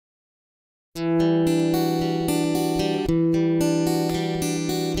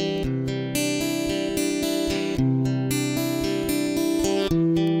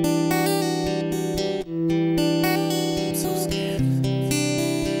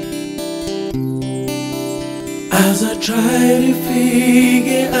As I try to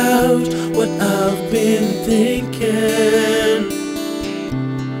figure out what I've been thinking,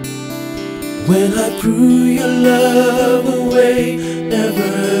 when I threw your love away,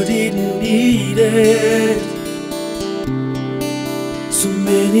 never did need it. So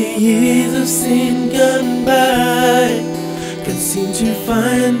many years of sin gone by, can't seem to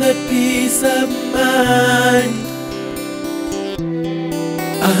find that peace of mind.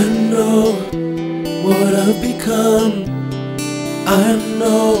 I know what I've become, I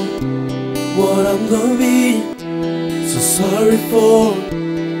know what I'm gonna be. So sorry for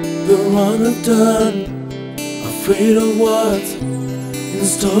the wrong I've done, afraid of what's in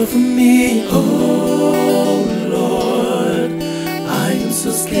store for me. Oh Lord, I am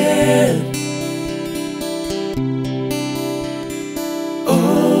so scared.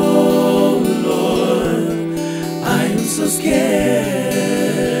 Oh Lord, I am so scared.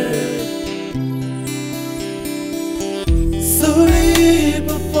 So deep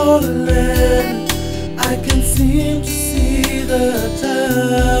I've fallen, I can't seem to see the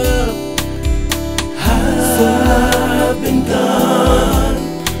top. So I've been gone,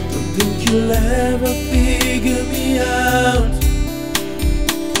 don't think you'll ever figure me out.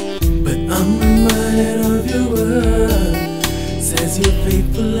 But I'm reminded of your word, says you're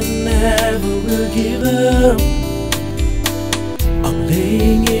faithful and never will give up. I'm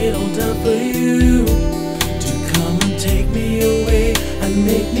laying it all down for you to come and take me away and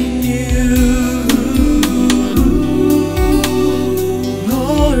make me new.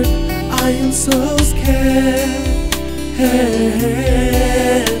 Lord, I am so scared.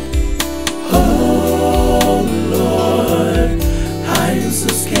 Oh Lord, I am so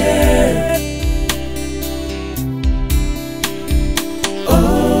scared.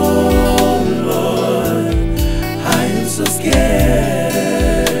 Oh Lord, I am so scared.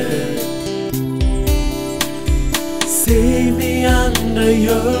 Save me under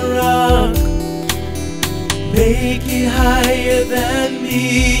your rock, make it higher than me.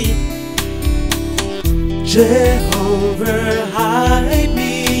 Jehovah, hide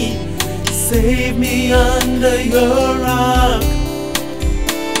me, save me under your rock.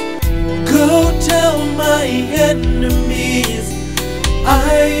 Go tell my enemies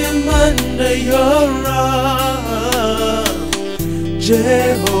I am under your rock.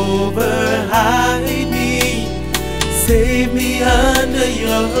 Jehovah, hide me, save me under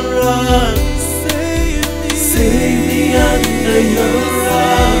your rock. Save me under your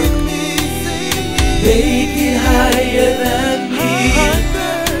rock, make it higher than me.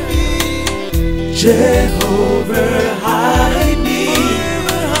 Jehovah, hide me,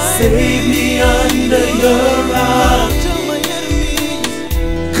 save me under your rock.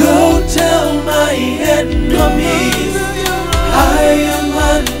 Go tell my enemies I am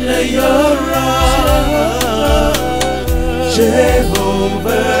under your rock.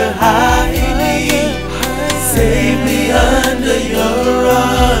 Jehovah, hide me, save me under your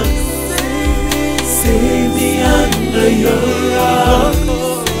rock. Save me under your rock,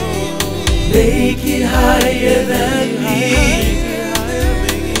 make it higher than me.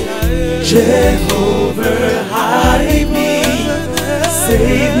 Jehovah, hide me,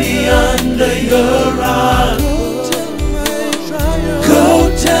 save me under your rock. Go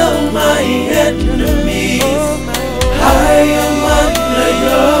tell my enemies I am under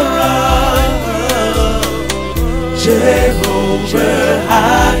your rock. Jehovah,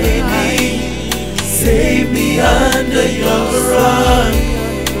 hide me, save me under your rock.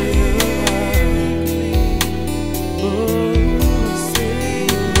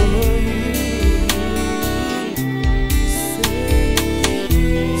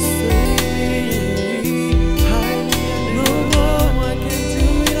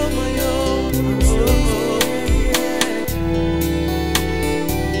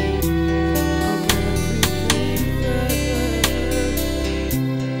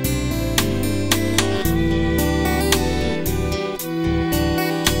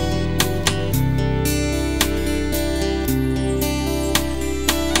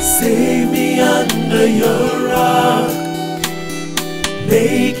 Save me under your rock,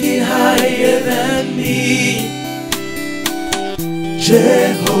 make it higher than me.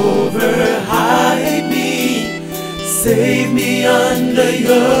 Jehovah, hide me, save me under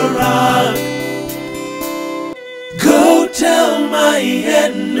your rock. Go tell my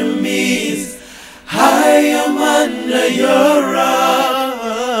enemies I am under your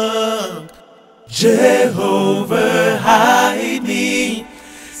rock. Jehovah, hide me,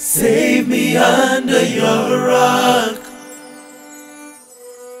 save me under your rock.